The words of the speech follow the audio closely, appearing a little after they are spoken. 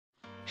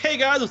Hey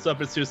guys, what's up?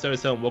 It's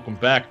Snoop787. Welcome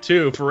back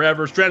to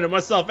Forever Stranded.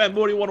 Myself and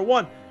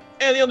Modii101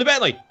 and the only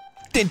Bentley.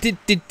 I'm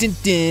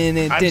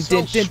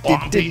so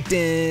swampy.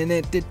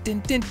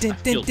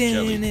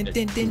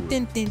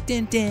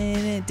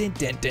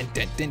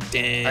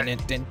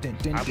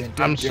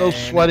 I'm so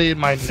sweaty in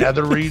my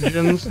nether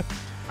regions.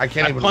 I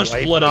can't even punched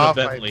wipe blood off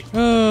out of Bentley.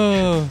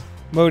 Oh,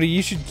 Modi,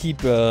 you should keep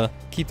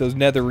those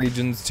nether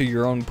regions to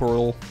your own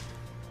portal.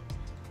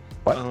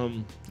 What?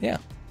 Yeah.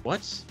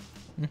 What?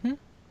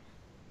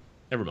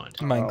 Never mind.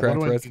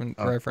 Minecraft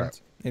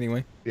reference.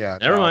 Anyway. Yeah.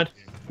 Never mind.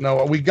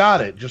 No, we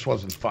got it. It just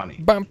wasn't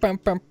funny.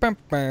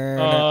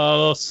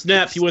 Oh,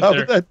 snap. You went Stop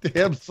there. that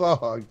damn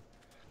song.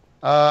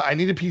 I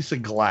need a piece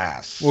of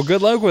glass. Well,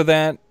 good luck with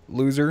that,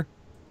 loser.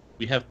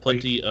 We have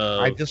plenty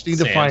of I just need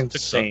to find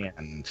cook.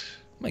 sand.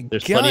 My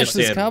There's plenty of gosh,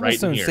 this sand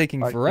cobblestone's right in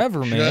taking If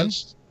forever, man.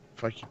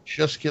 If I could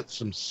just get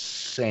some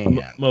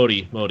sand.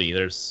 Modi,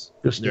 there's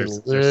Just a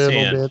there's little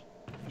sand. bit.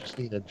 Just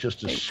need a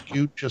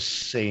scooch of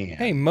sand.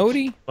 Hey,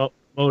 Modi. Oh,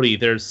 Modi,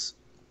 there's...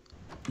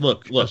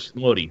 Look,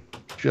 Modi.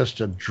 Just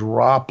a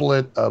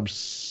droplet of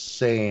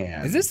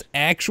sand. Is this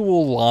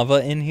actual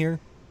lava in here?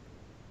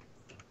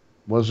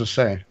 What does it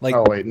say? Like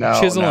oh, wait, no.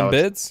 chisel no, and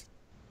bits?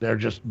 They're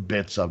just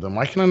bits of them.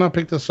 Why can I not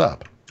pick this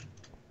up?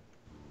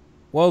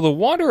 Well, the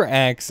water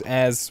acts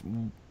as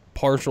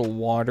partial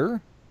water.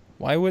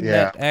 Why wouldn't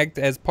that act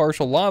as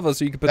partial lava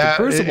so you could put the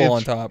crucible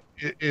on top?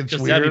 It's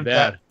Just that'd be weird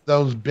bad. that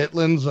those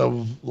bitlins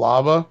of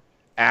lava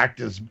act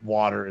as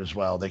water as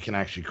well. They can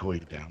actually cool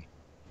you down.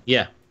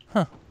 Yeah.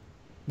 Huh.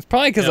 It's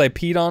probably because I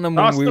peed on them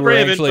when Toss we the were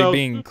raven, actually folks.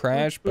 being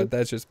crashed, but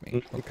that's just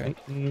me. Okay.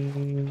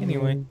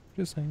 Anyway,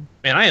 just saying.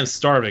 Man, I am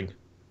starving.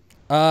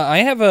 I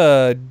have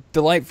a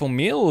delightful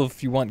meal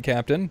if you want,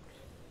 Captain.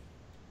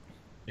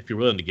 If you're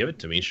willing to give it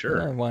to me,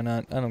 sure. Why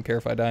not? I don't care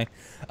if I die.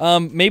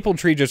 Maple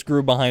tree just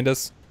grew behind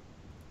us.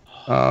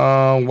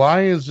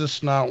 Why is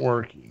this not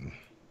working?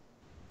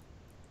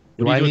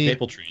 What do you do with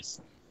maple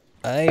trees?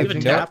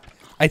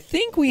 I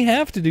think we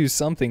have to do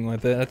something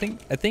with it. I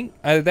think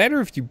either that or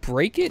if you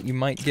break it, you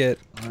might get.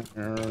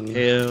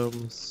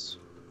 Hymns.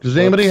 Does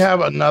anybody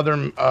have another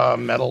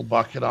metal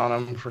bucket on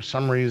them? For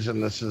some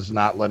reason, this is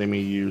not letting me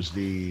use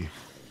the.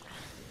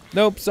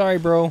 Nope, sorry,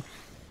 bro.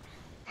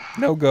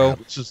 No go.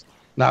 This is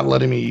not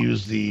letting me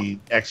use the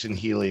X and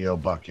Helio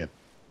bucket.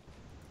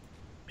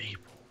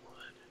 Maple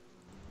wood.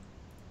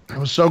 I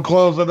was so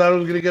close. I thought I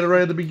was gonna get it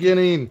right at the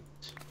beginning.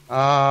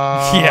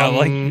 Yeah,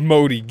 like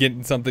Modi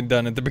getting something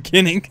done at the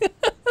beginning. But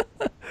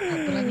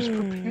I was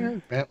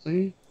prepared,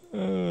 Bentley.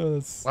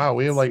 Wow,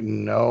 we have like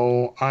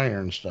no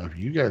iron stuff.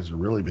 You guys have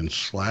really been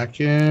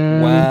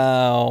slacking.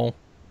 Wow.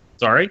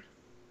 Sorry?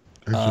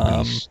 You guys have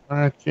been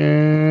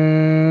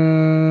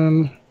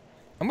slacking.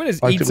 I'm gonna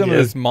eat some of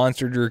this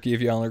monster jerky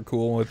if y'all are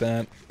cool with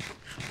that.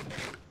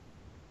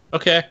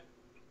 Okay.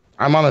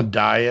 I'm on a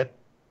diet.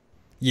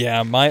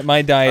 Yeah,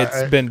 my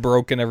diet's been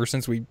broken ever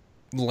since we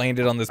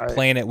landed on this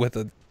planet with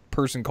a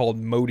person called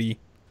Modi.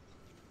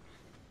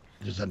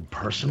 There's a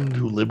person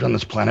who lived on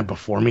this planet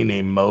before me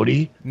named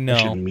Modi. No. I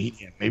should meet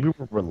him. Maybe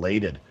we're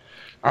related.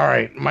 All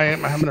right,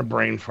 I'm having a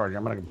brain fart.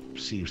 I'm gonna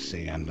see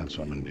sand. That's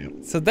what I'm gonna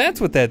do. So that's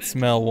what that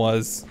smell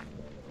was.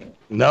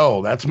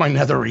 No, that's my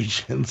nether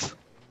regions.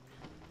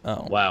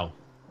 Oh. Wow.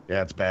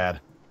 Yeah, it's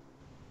bad.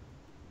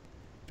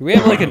 Do we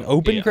have like an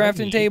open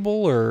crafting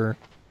table or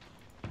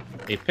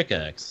a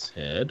pickaxe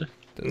head?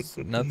 Does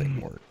nothing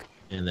work?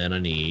 And then I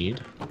need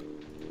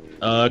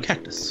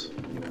cactus.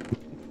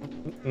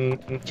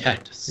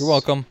 Cactus. You're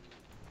welcome.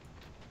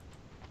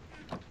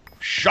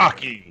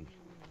 Shocking.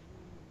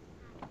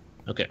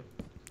 Okay.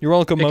 You're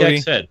welcome,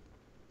 Modi. Pickaxe head.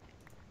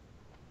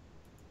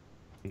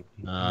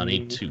 I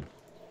need 2.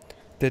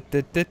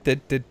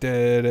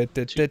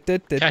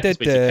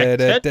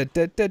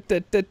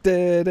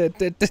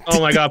 Oh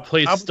my god,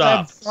 please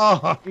stop.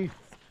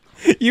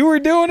 You were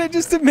doing it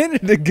just a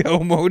minute ago,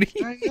 Modi.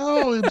 I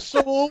know, it's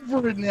so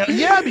over it now.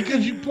 Yeah,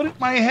 because you put it in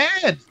my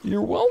head.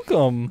 You're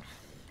welcome.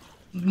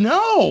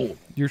 No.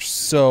 You're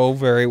so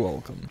very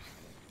welcome.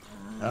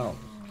 Oh.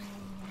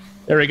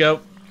 There we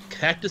go.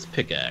 Cactus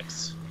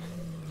pickaxe.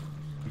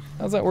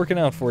 How's that working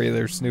out for you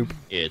there, Snoop?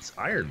 It's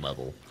iron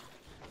level.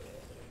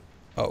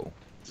 Oh.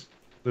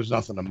 There's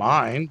nothing to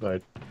mine,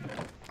 but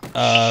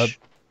I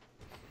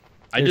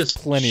just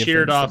plenty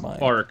sheared of off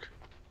bark.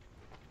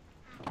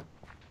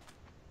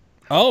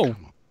 Oh.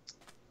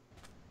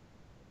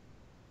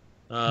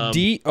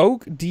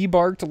 Oak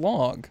debarked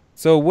log.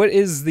 So what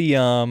is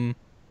the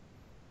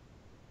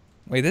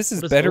Wait, this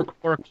is better.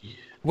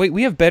 Wait,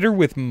 we have better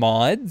with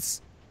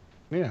mods?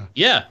 Yeah.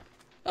 Yeah.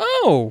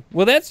 Oh,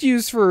 well that's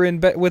used for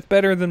with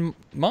better than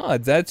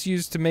mods. That's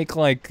used to make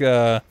like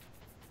and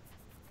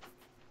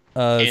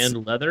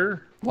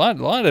leather. A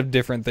lot of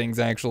different things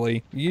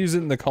actually. You use it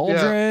in the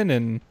cauldron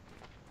and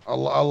a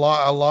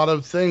lot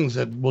of things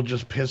that will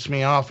just piss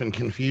me off and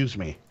confuse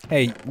me.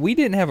 Hey, we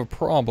didn't have a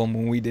problem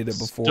when we did it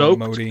before, Stoked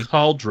Modi.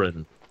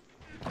 cauldron.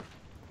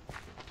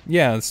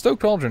 Yeah,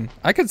 stoked cauldron.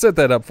 I could set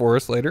that up for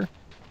us later.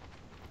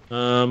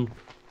 I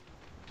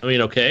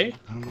mean, okay.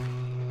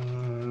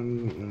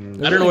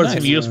 I don't know what it's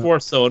gonna be used for,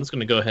 so I'm just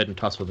gonna go ahead and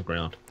toss it on the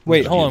ground.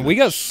 Wait, hold on. We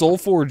got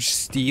Soulforged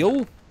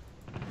steel?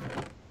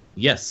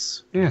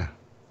 Yes. Yeah.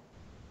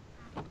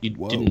 You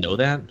didn't know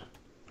that?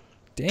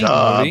 Dang,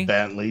 Modii.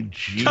 Bentley.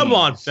 Jeez. Come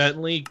on,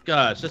 Bentley.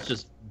 Gosh, that's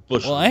just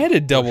bushly. Well, I had to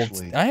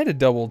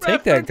double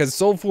take that because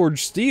Soulforged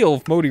steel,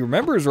 if Modii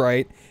remembers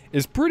right,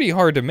 is pretty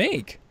hard to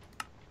make.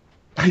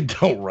 I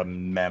don't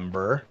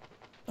remember.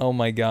 Oh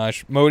my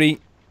gosh, Modii.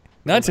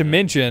 Not to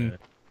mention,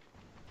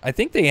 I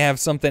think they have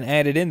something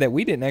added in that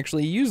we didn't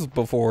actually use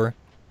before.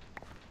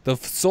 The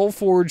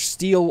Soulforged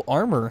steel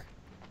armor.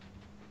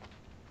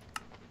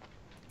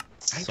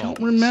 I don't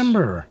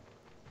remember.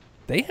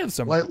 They have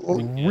some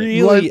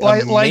really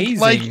amazing.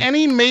 Like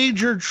any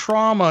major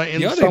trauma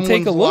in someone's life. You ought to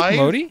take a look,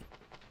 Modii.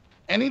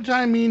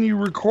 Anytime me and you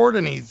record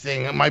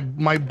anything,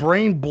 my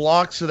brain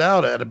blocks it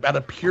out at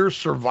a pure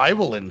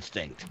survival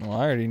instinct. Well,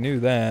 I already knew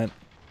that.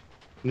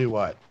 Knew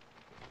what?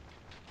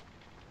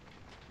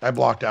 I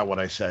blocked out what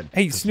I said.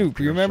 Hey, Snoop,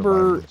 you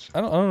remember?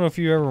 I don't know if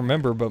you ever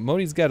remember, but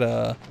Modi's got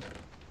a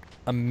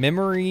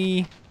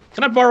memory.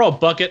 Can I borrow a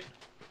bucket?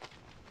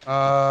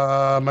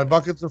 My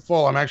buckets are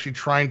full. I'm actually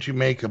trying to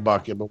make a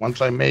bucket, but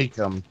once I make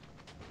them,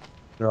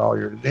 they're all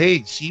yours.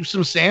 Hey, sieve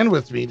some sand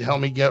with me to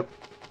help me get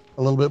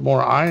a little bit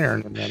more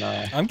iron, and then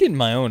I'm getting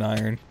my own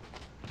iron.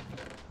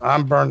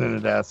 I'm burning to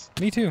death.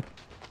 Me too.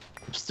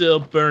 Still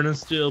burning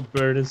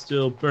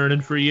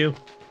for you.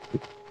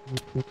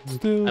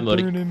 Still Hi,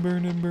 burning.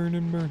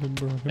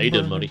 How you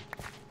doing, Modii?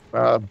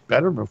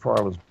 Better before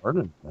I was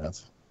burning to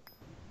death.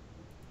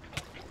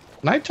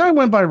 Nighttime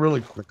went by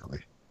really quickly.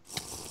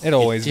 It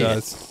always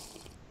does.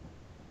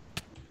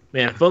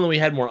 Man, if only we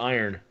had more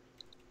iron.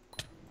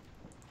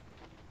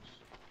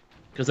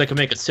 Because I can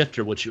make a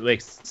sifter, which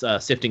makes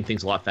sifting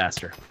things a lot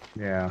faster.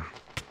 Yeah.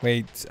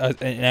 Wait,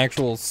 an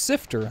actual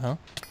sifter, huh?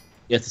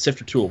 Yeah, it's a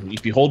sifter tool.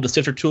 If you hold the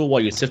sifter tool while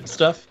you sift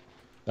stuff,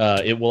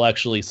 it will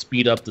actually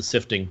speed up the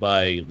sifting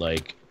by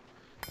like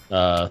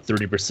 30%,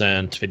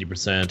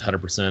 50%,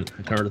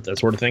 100%, that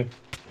sort of thing.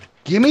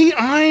 Give me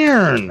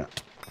iron!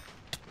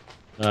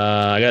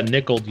 I got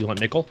nickel. Do you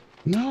want nickel?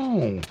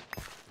 No.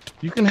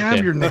 You can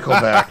have your nickel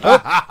back.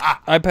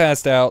 I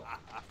passed out.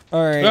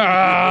 All right.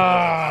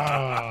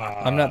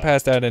 I'm not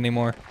passed out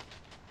anymore.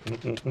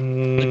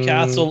 The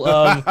castle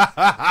of...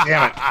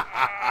 Damn it.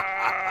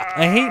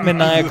 I hate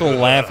maniacal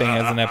laughing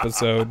as an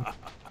episode.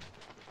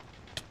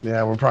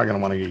 Yeah, we're probably going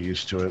to want to get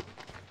used to it.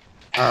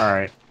 All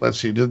right. Let's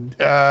see. Did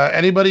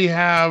anybody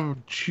have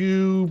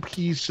 2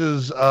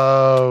 pieces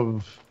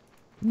of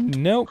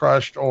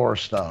crushed ore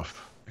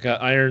stuff? I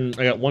got iron.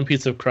 I got 1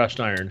 piece of crushed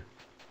iron.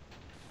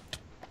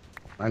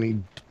 I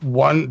need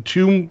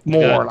 2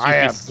 more. I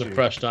have 2 pieces of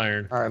crushed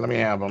iron. All right, let me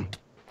have them.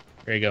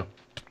 There you go.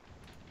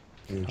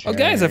 Oh,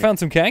 guys, I found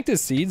some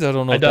cactus seeds. I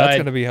don't know if that's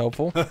going to be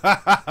helpful. There you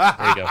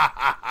go.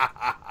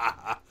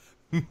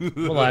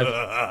 I'm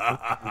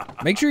alive.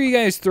 Make sure you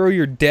guys throw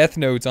your death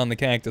notes on the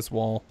cactus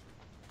wall.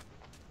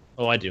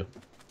 Oh, I do.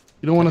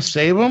 You don't want to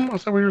save them? I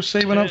thought we were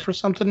saving up for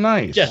something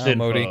nice. Yes,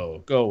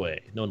 Modii. Go away.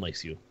 No one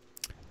likes you.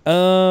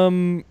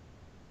 Modii,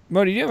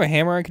 do you have a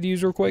hammer I could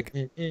use real quick?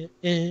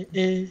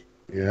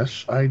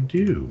 Yes, I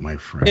do, my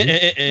friend.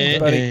 Thanks,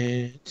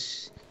 buddy.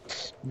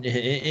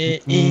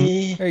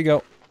 There you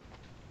go.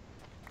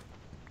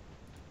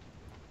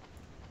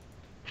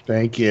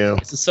 Thank you.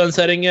 Is the sun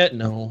setting yet?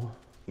 No.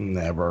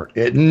 Never.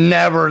 It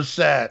never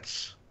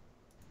sets.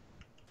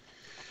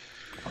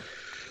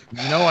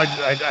 You know,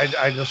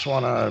 I just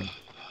want to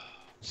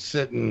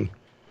sit and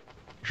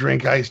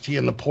drink iced tea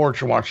in the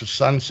porch and watch the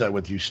sunset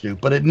with you,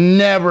 Snoop, but it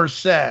never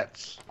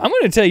sets. I'm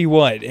going to tell you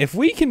what. If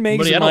we can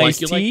make some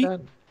iced tea,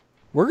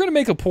 we're going to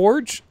make a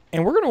porch,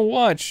 and we're going to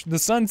watch the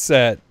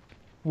sunset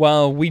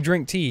while we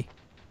drink tea.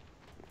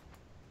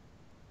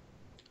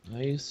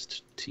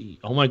 Iced tea.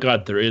 Oh my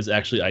god, there is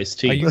actually iced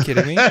tea. Are you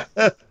kidding me?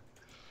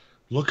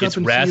 Look it's up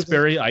and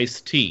raspberry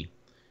iced tea.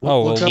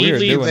 Oh, well, we are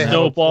doing that.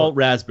 Snowball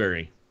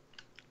raspberry.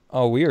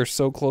 Oh, we are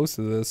so close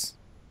to this.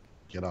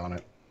 Get on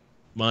it.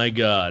 My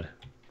god.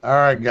 All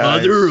right,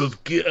 guys. Mother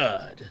of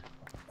God.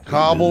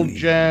 Cobble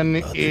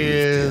Gen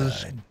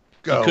is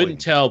going. You couldn't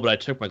tell, but I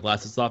took my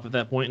glasses off at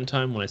that point in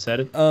time when I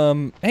said it.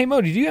 Hey,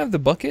 Modii, do you have the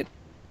bucket?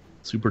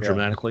 Super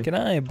dramatically. Can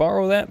I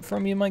borrow that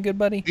from you, my good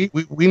buddy?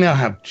 We now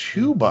have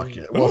 2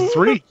 buckets. Well,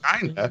 3,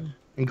 kinda,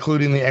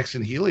 including the X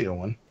and Helio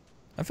one.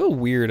 I feel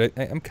weird.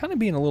 I'm kind of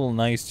being a little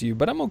nice to you,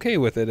 but I'm okay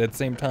with it at the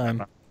same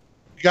time.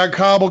 We got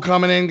cobble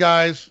coming in,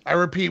 guys. I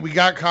repeat, we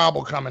got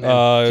cobble coming in.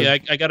 Yeah,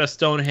 I got a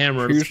stone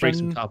hammer. Let's break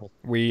some cobble.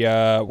 We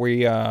have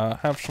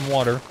some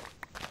water.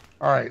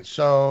 All right,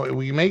 so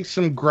we make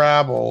some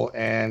gravel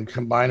and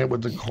combine it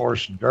with the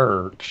coarse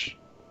dirt,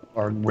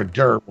 or with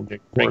dirt, we'll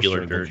get coarser.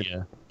 Regular dirt,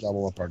 yeah.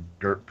 Double up our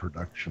dirt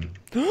production.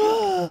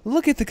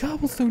 Look at the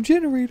cobblestone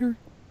generator.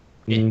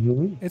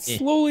 Mm-hmm. It's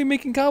slowly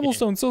making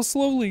cobblestone, so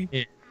slowly.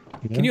 Yeah.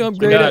 Can you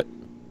upgrade it?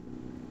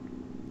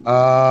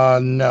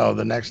 No.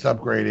 The next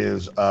upgrade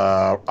is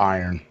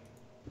iron.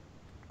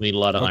 We need a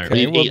lot of iron.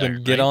 Okay, well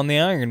then get on the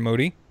iron,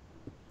 Modii.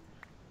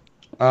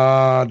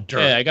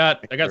 Dirt. Yeah, I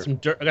got some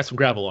dirt. I got some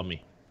gravel on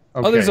me.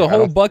 Okay, Oh, there's a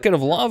whole bucket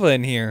of lava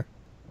in here.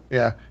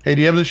 Yeah. Hey,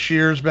 do you have the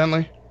shears,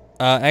 Bentley?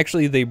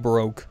 Actually, they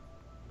broke.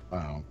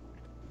 Oh.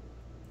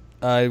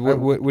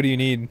 What do you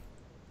need?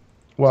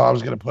 Well, I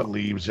was gonna put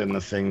leaves in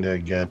the thing to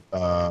get.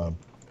 Do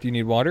you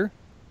need water?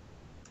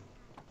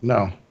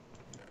 No.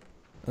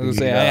 I was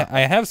gonna say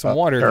I have some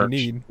water dirt. if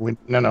you need.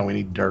 No, we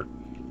need dirt.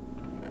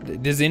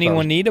 Does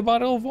anyone need a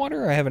bottle of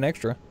water? I have an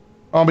extra.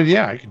 Oh, but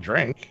yeah, I can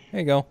drink.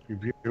 There you go.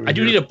 I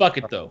do need a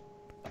bucket though.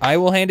 I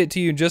will hand it to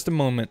you in just a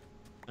moment.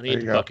 I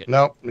need a bucket.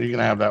 Nope, you can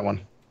have that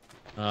one.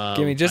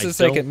 Give me just a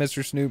second,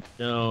 Mr. Snoop.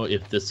 No,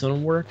 if this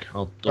doesn't work,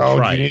 I'll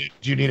try it.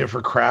 Do you need it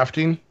for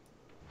crafting?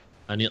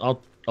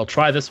 I'll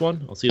try this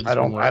one. I'll see if this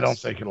one works. I don't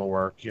think it'll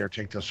work. Here,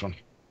 take this one.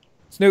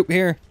 Snoop,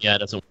 here. Yeah, it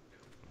doesn't.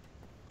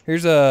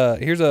 Here's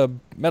a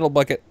metal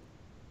bucket.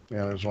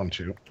 Yeah, there's one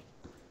too.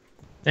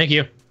 Thank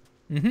you.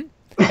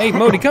 Hey,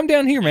 Modi, come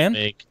down here, man.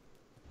 Make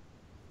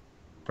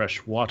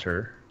fresh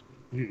water.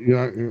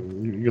 You're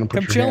gonna put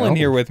come chill in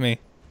here with me.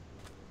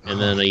 And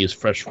then I use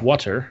fresh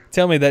water.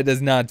 Tell me that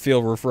does not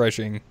feel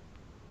refreshing.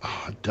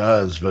 Oh, it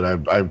does, but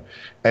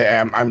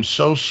I'm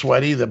so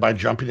sweaty that by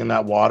jumping in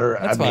that water,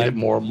 I made it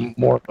more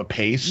of a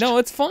paste. No,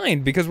 it's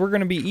fine because we're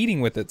gonna be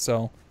eating with it.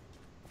 So.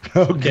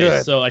 Okay,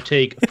 good. So I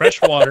take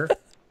fresh water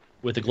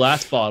with a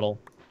glass bottle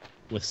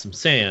with some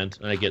sand,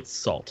 and I get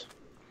salt.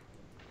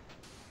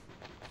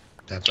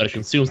 But it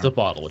consumes the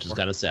bottle, which is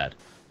kind of sad.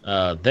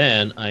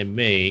 Then I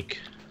make.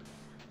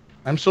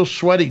 I'm so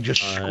sweaty.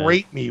 Just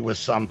scrape me with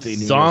something.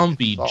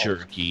 Zombie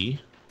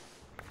jerky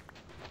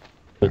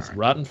with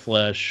rotten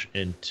flesh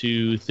and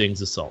 2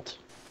 things of salt.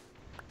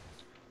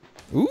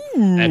 Ooh!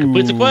 And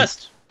completes the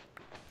quest.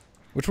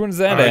 Which one is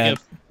that at? I get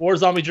 4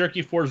 zombie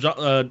jerky,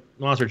 4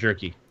 monster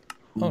jerky.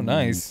 Oh,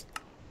 nice.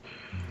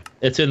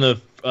 It's in the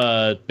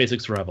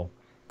basic survival.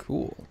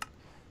 Cool.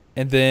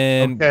 And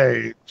then...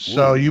 Okay,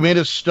 so you made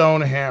a stone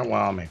hand.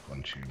 Well, I'll make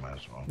one too. Might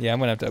as well. Yeah, I'm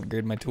going to have to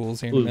upgrade my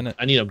tools here in a minute.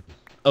 I need a...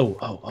 Oh,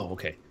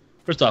 okay.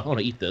 First off, I want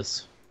to eat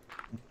this.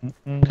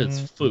 Because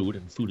it's food,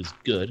 and food is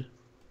good.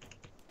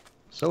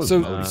 So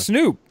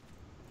Snoop.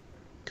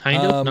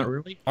 Kind of, not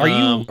really.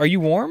 Are you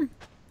warm?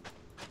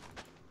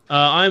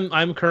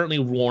 I'm currently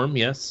warm,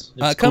 yes.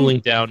 It's cooling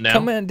down now.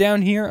 Come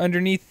down here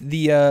underneath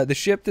the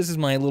ship. This is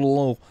my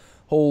little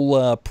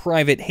whole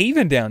private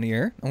haven down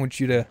here. I want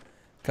you to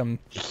come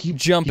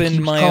jump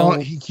in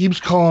my He keeps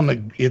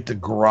calling it the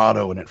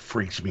grotto, and it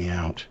freaks me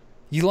out.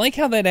 You like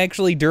how that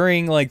actually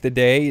during like the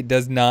day it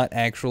does not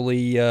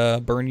actually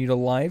burn you to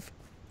life?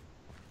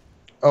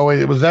 Oh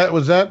wait, was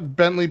that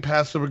Bentley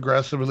passive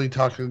aggressively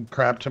talking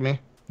crap to me?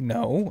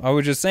 No, I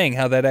was just saying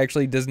how that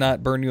actually does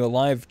not burn you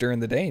alive during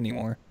the day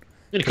anymore.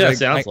 It kind of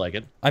sounds like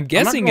it. I'm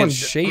guessing it's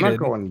shaded.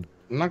 I'm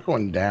not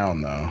going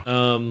down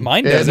though.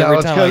 Mine does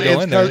every time I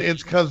go in there.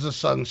 It's because the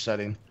sun's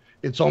setting.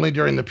 It's only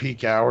during the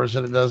peak hours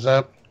that it does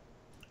that.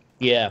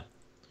 Yeah,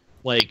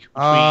 like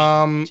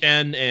between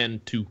 10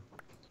 and 2.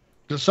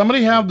 Does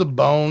somebody have the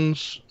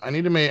bones? I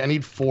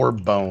need 4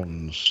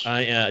 bones.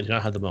 I do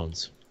not have the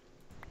bones.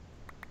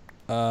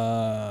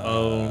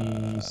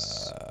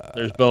 Bones.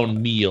 There's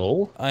bone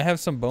meal. I have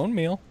some bone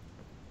meal.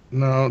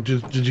 No,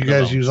 did you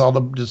guys use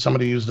did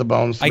somebody use the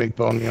bones to make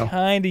bone meal? I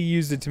kind of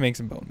used it to make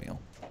some bone meal.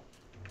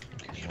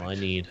 Okay, well, I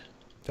need...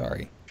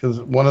 Sorry.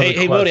 Because one of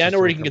Hey, Modi, I know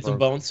where you can get some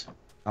bones.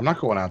 I'm not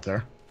going out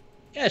there.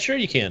 Yeah, sure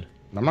you can.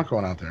 I'm not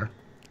going out there.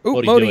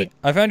 Ooh, Modi,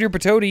 I found your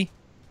patoti.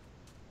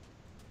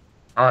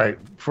 All right,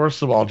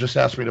 first of all, just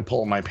ask me to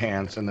pull my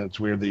pants, and it's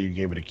weird that you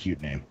gave it a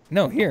cute name.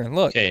 No, here,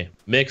 look. Okay,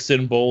 mix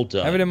and bowl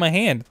done. I have it in my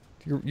hand.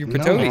 Your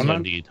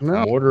patoti.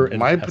 No, mortar and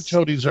my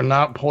patotis are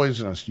not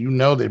poisonous. You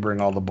know they bring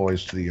all the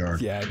boys to the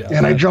yard. Yeah, I know.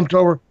 And I jumped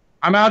over.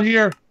 I'm out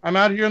here. I'm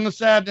out here in the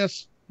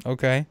sadness.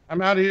 Okay.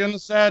 I'm out here in the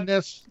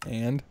sadness.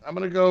 And? I'm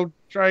going to go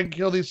try and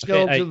kill these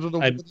skeletons with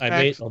I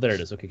made... Oh, there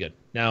it is. Okay, good.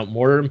 Now,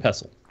 mortar and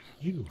pestle.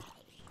 You.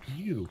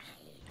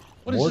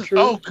 What is this?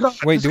 Oh, God.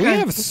 Wait, do we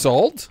have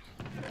salt?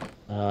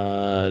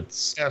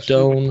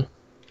 Stone.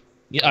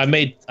 Yeah,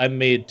 I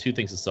made 2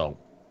 things of salt.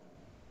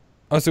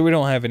 Oh, so we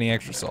don't have any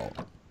extra salt?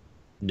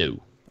 No.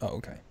 Oh,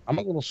 okay. I'm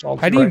a little salty.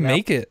 How do you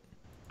make it?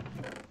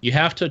 You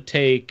have to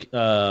take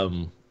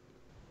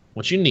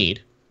what you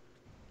need.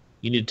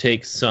 You need to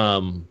take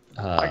some.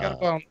 I got a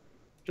bone.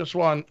 Just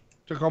one.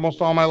 Took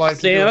almost all my life.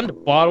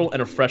 Sand, bottle,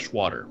 and a fresh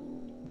water,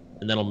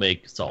 and then it'll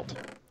make salt.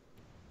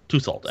 2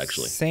 salt,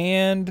 actually.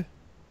 Sand,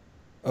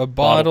 a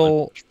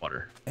bottle, and fresh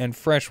water. And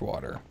fresh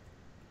water.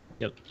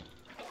 Yep.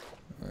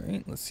 All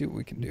right, let's see what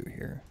we can do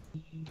here.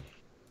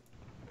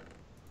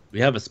 We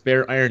have a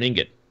spare iron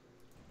ingot.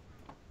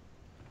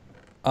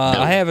 No.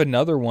 I have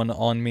another one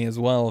on me as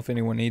well, if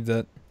anyone needs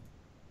it.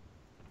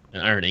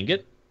 An iron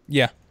ingot?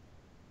 Yeah.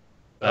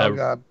 Oh,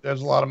 God.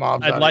 There's a lot of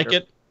mobs I'd like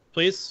here. it,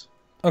 please.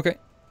 Okay,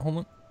 hold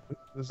on.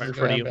 This right is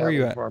for you. Where are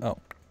you at? Oh.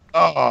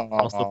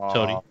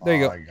 Oh, there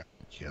you go. I got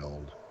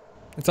killed.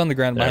 It's on the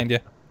ground behind you.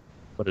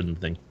 Put it in the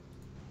thing.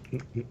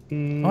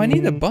 Oh, I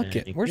need a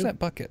bucket. Where's that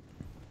bucket?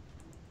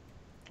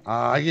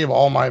 I gave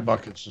all my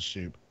buckets to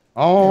Snoop.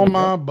 All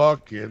my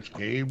buckets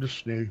gave to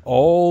Snoop.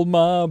 All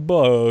my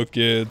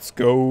buckets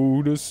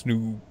go to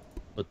Snoop.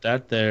 Put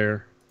that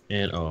there,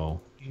 and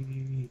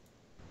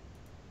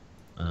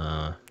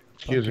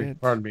Excuse me.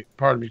 Pardon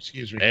me.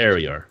 Excuse me. There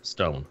we are.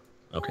 Stone.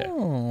 Okay.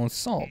 Oh,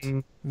 salt.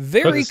 Mm.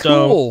 Very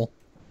stone. cool.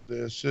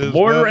 This is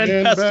Mortar and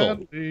going pestle.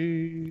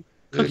 badly.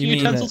 Cooking You mean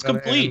utensils Gonna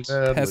complete.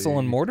 end badly. Pestle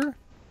and mortar?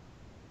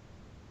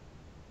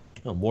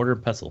 Oh, mortar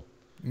and pestle.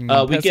 You mean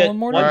We pestle get and one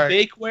mortar?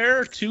 Alright.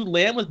 bakeware, 2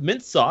 lamb with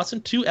mint sauce,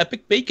 and 2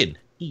 epic bacon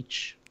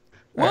each.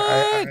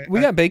 What?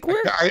 We got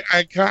bakeware?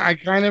 I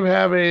kind of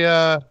have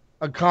a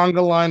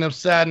conga line of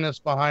sadness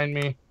behind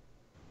me.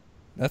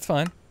 That's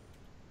fine.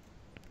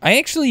 I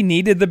actually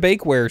needed the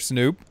bakeware,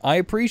 Snoop. I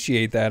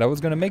appreciate that. I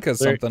was going to make us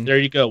something. There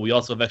you go. We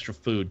also have extra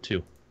food,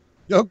 too.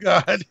 Oh,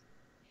 God.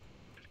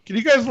 Can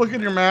you guys look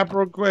at your map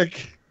real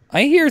quick?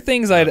 I hear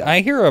things.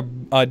 I hear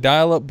a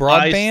dial-up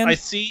broadband. I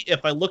see,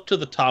 if I look to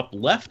the top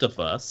left of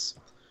us,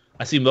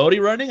 I see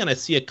Modii running, and I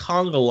see a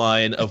conga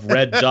line of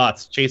red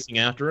dots chasing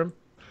after him.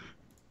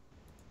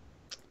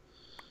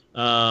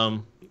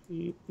 Did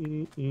hey, you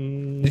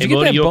get that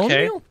Modii, you bone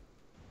okay? meal?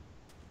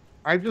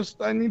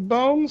 I need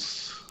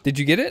bones. Did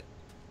you get it?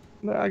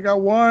 I got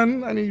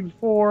 1. I need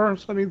 4,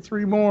 so I need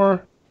 3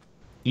 more.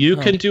 You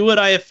can do it.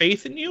 I have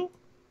faith in you.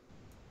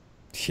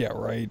 Yeah,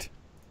 right.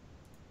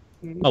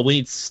 Oh, we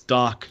need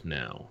stock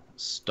now.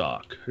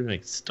 Stock. Who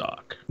makes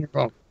stock? Your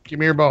bone. Give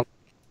me your bone.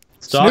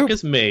 Stock Snoop.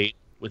 is made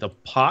with a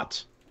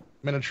pot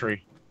Minitree.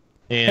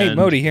 and Hey,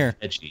 Modii, here.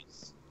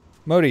 veggies.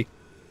 Modii,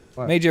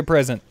 What? made you a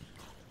present.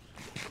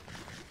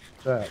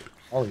 What's that?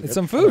 I'll eat It's it.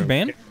 some food,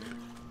 man.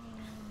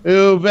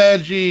 Ooh,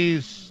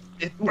 veggies.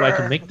 It Ooh, I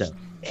can make that.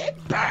 It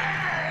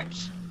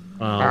burns.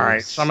 Oh, All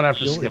right, so I'm gonna have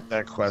to really? skip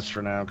that quest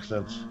for now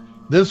because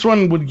this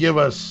one would give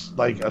us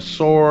like a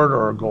sword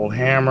or a gold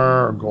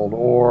hammer or gold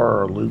ore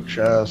or a loot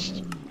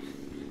chest.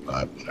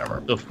 But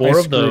whatever. So I 4 of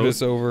screwed those,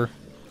 us over.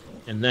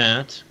 and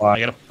that What? I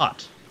got a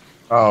pot.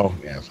 Oh,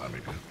 yeah, it's not a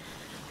big deal.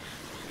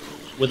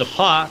 With a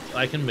pot,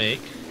 I can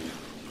make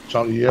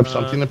So you have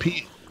something to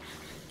pee.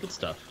 good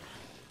stuff.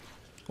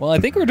 Well, I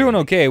think we're doing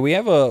okay. We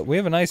have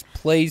a nice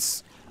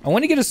place. I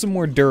want to get us some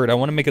more dirt. I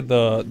want to make it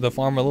the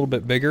farm a little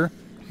bit bigger.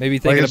 Maybe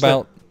thinking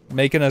about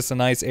making us a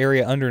nice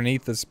area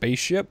underneath the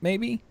spaceship.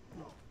 Maybe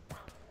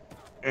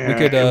we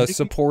could if we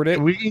support it.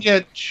 If we can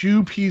get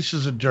 2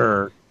 pieces of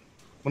dirt.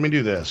 Let me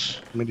do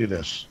this.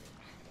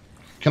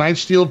 Can I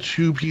steal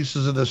 2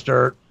 pieces of this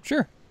dirt?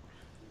 Sure.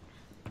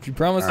 If you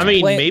promise I to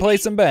mean, maybe-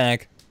 place them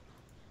back.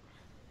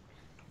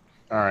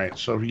 All right,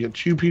 so if you get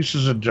 2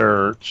 pieces of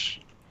dirt,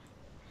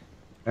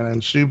 and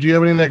then Snoop, do you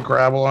have any of that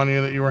gravel on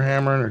you that you were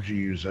hammering, or did you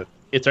use it?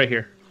 It's right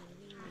here.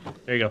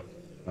 There you go.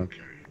 Okay.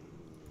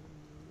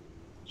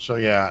 So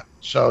yeah,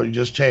 so you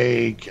just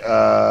take 2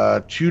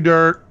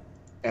 dirt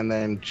and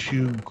then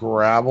 2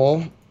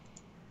 gravel,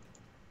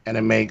 and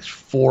it makes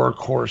 4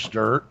 coarse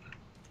dirt.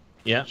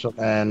 Yeah. So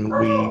then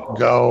we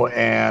go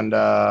and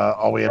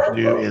all we have to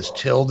do is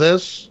till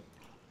this,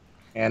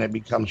 and it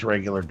becomes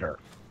regular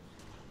dirt.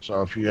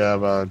 So if you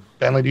have a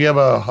Bentley, do you have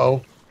a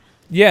hoe?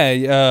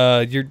 Yeah,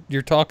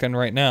 you're talking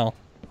right now.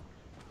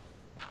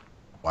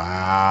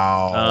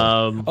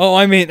 Wow. Oh,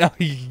 I mean, oh,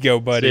 you can go,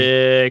 buddy.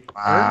 Sick.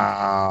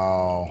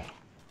 Wow.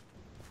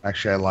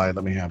 Actually, I lied.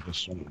 Let me have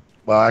this one.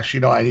 Well,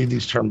 actually, no, I need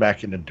these turned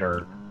back into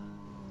dirt.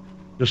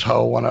 Just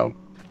hoe one out.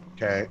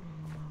 Okay.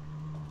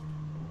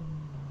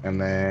 And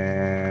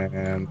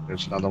then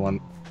there's another one.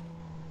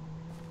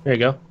 There you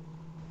go.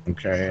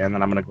 Okay, and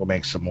then I'm going to go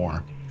make some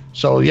more.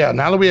 So, yeah,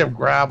 now that we have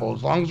gravel,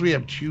 as long as we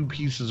have 2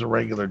 pieces of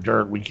regular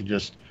dirt, we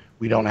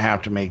don't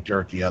have to make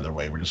dirt the other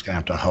way. We're just going to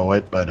have to hoe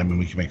it, but, I mean,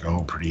 we can make a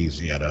hoe pretty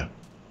easy out of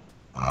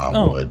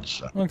wood.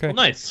 So. Okay. Well,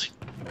 nice.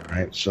 All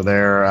right, so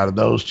there, out of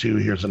those 2,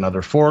 here's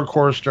another 4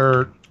 coarse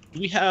dirt.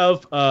 We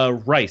have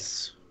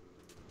rice.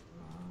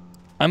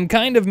 I'm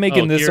kind of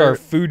making this here- our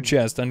food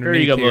chest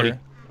underneath Here you go, here.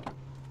 Modii.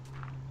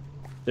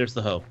 There's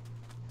the hoe.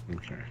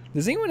 Okay.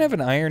 Does anyone have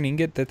an iron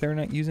ingot that they're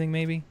not using,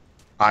 maybe?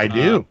 I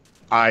do.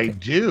 I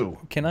do.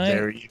 Can I?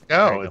 There you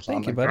go. There you go. It's Thank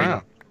on you, the buddy.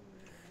 ground.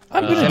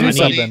 I'm going to I do need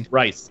something.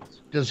 Rice.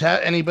 Does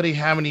anybody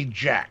have any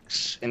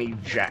jacks? Any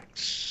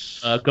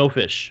jacks? Go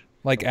fish.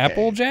 Like Okay.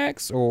 Apple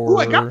Jacks or... Ooh,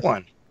 I got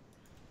one.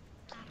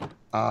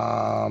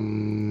 I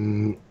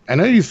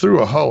know you threw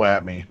a hoe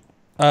at me.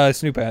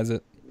 Snoop has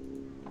it.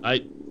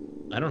 I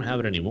don't have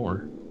it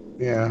anymore.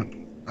 Yeah.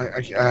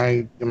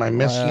 I am I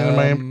missing it in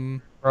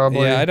my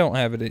probably? Yeah, I don't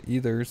have it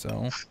either,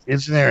 so...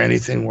 Isn't there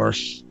anything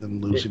worse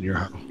than losing your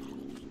hoe?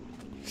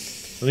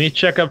 Let me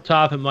check up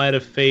top. It might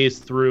have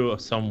phased through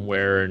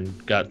somewhere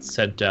and got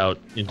sent out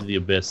into the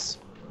abyss.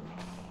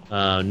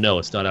 No,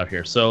 it's not out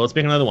here. So let's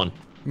make another one.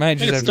 Might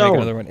just Make it have to make stone.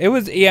 another one.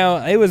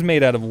 It was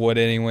made out of wood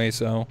anyway,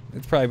 so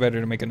it's probably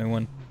better to make a new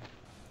one.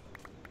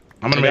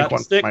 I'm gonna I make got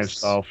one sticks.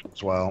 myself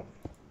as well.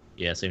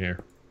 Yeah, same here.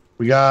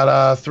 We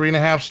got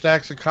 3.5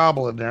 stacks of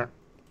cobble in there.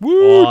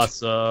 Woo!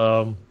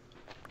 Awesome.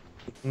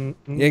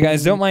 Yeah,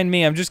 guys, don't mind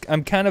me.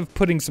 I'm kind of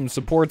putting some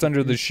supports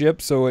under the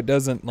ship so it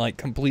doesn't like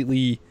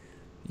completely.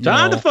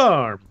 Time to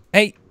farm.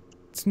 Hey,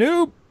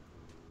 Snoop,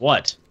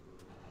 What?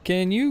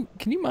 can you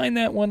mine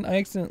that one? I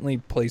accidentally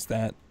placed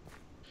that.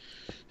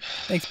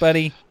 Thanks,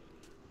 buddy.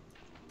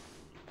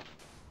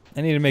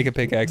 I need to make a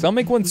pickaxe. I'll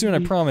make one soon, I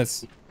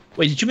promise.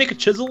 Wait, did you make a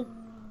chisel?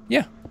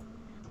 Yeah.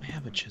 I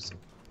have a chisel.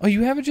 Oh,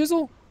 you have a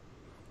chisel?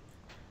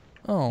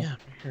 Oh. Yeah, right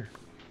here.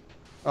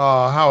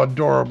 Oh, how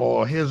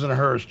adorable. His and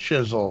hers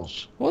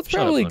chisels. Well, it's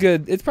probably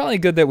good. It's probably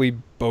good that we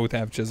both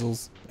have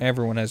chisels.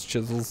 Everyone has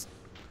chisels.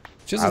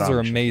 Chisels are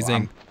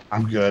amazing.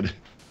 I'm good.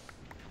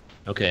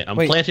 Okay, I'm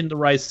planting the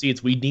rice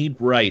seeds. We need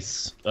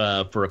rice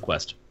for a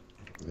quest.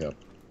 Yep.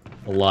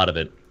 A lot of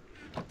it.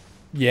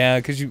 Yeah,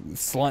 because you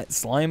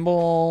slime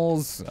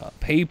balls,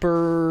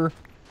 paper,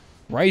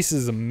 rice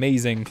is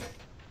amazing.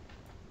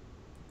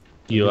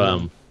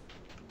 You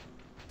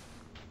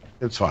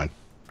It's fine.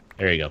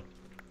 There you go.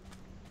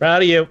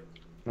 Proud of you.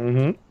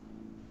 Mm-hmm.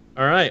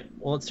 All right.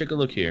 Well, let's take a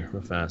look here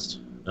real fast.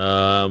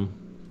 So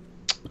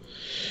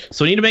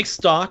we need to make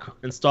stock,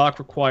 and stock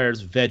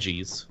requires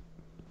veggies.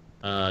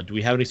 Do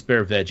we have any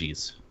spare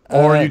veggies?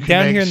 Or you can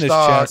down make here in this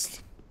stock,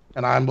 chest.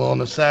 and I'm willing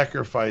to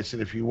sacrifice it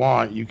if you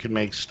want. You can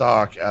make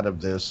stock out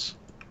of this.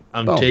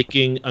 I'm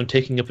taking a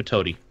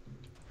patoti.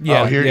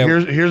 Yeah.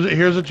 Here's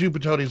the 2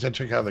 patotis I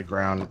took out of the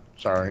ground.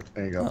 Sorry.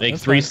 There you go. Make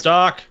 3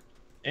 stock,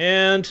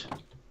 and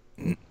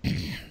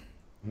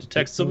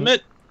detect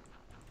submit.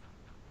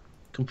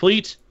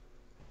 Complete.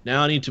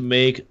 Now I need to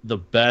make the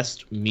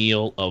best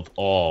meal of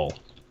all.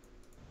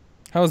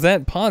 How is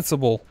that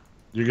possible?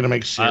 You're gonna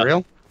make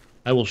cereal?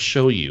 I will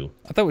show you.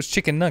 I thought it was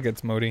chicken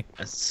nuggets, Modi.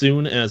 As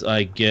soon as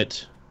I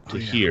get to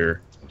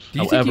here.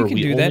 Do you However, think you can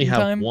we do that only in have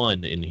time?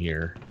 1 in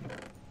here.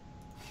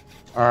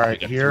 All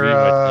right, here,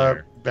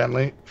 right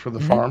Bentley, for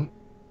the farm.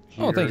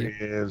 Here Oh, thank you.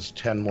 is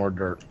 10 more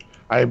dirt.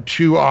 I have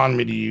 2 on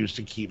me to use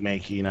to keep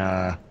making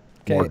more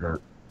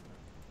dirt.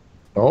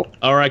 Oh.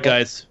 All right,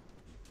 guys.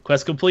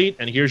 Quest complete,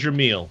 and here's your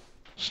meal.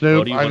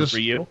 Snoop, I just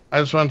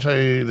want to tell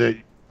you that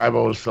I've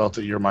always felt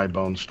that you're my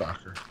bone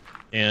stalker.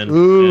 And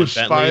ooh, and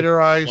spider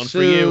eye one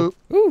soup. for you.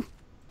 Ooh.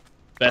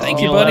 Best Thank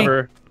you, meal buddy.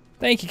 ever.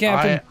 Thank you,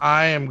 Captain.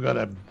 I am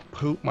gonna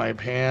poop my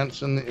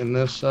pants in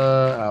this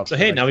outfit. So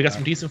hey, now we got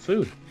some decent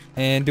food.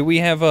 And do we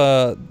have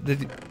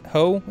the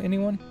hoe?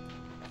 Anyone?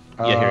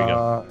 Yeah, here you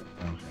go.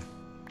 Okay.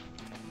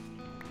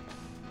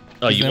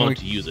 Oh, you wanted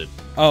to use it.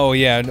 Oh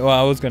yeah. Well,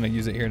 I was gonna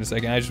use it here in a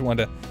second. I just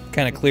wanted to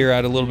kind of clear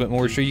out a little bit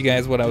more, show you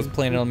guys what I was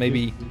planning on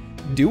maybe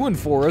doing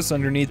for us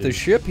underneath the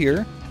ship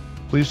here.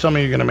 Please tell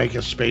me you're gonna make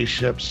a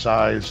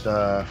spaceship-sized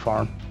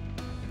farm.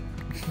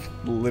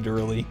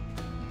 Literally.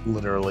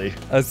 Literally.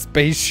 A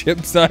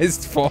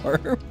spaceship-sized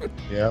farm.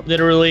 Yep.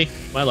 Literally,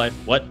 my life.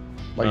 What?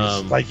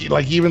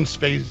 Like even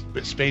space,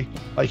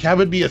 like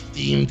have it be a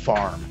themed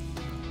farm.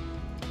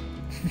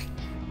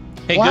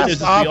 Hey, Blast good news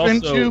is off we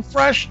also into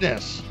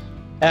freshness.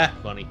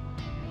 funny.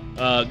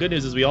 Good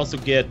news is we also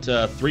get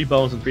 3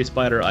 bones and 3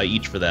 spider eye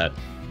each for that.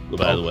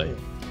 By the way.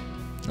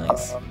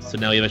 Nice. So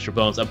now we have extra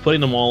bones. I'm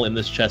putting them all in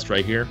this chest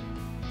right here.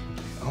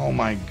 Oh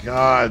my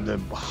god, the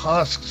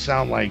husks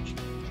sound like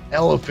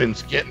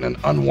elephants getting an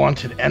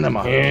unwanted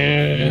enema.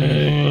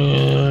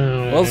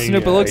 Well,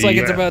 Snoop, it looks like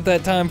it's about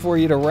that time for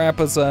you to wrap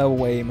us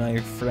away, my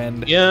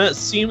friend. Yeah, it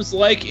seems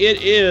like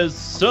it is.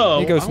 So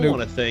Here you go, I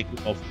want to thank you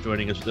all for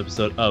joining us for this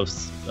episode of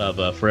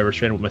Forever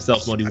Stranded with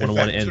myself,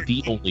 Modii101, and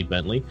the only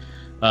Bentley,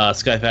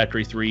 Sky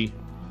Factory 3,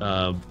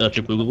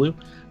 Electric Boogaloo.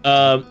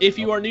 If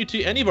you are new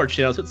to any of our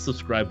channels, hit the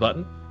subscribe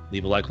button,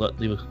 leave a like,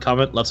 leave a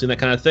comment, love seeing that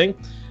kind of thing.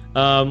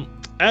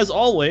 As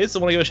always, I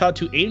want to give a shout out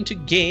to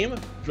Aim2Game,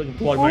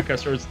 Minecraft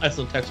servers,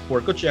 excellent tech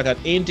support. Go check out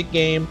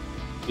Aim2Game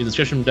in the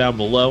description down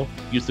below.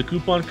 Use the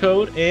coupon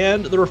code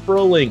and the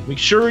referral link. Make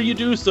sure you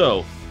do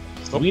so.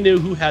 So we know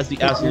who has the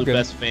absolute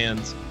best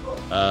fans.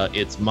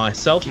 It's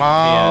myself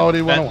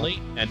and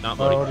Bentley, and not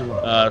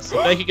Modi.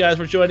 So thank you guys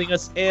for joining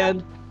us,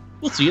 and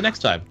we'll see you next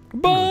time.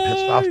 Bye.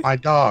 Pissed off my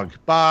dog.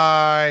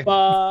 Bye.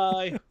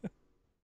 Bye.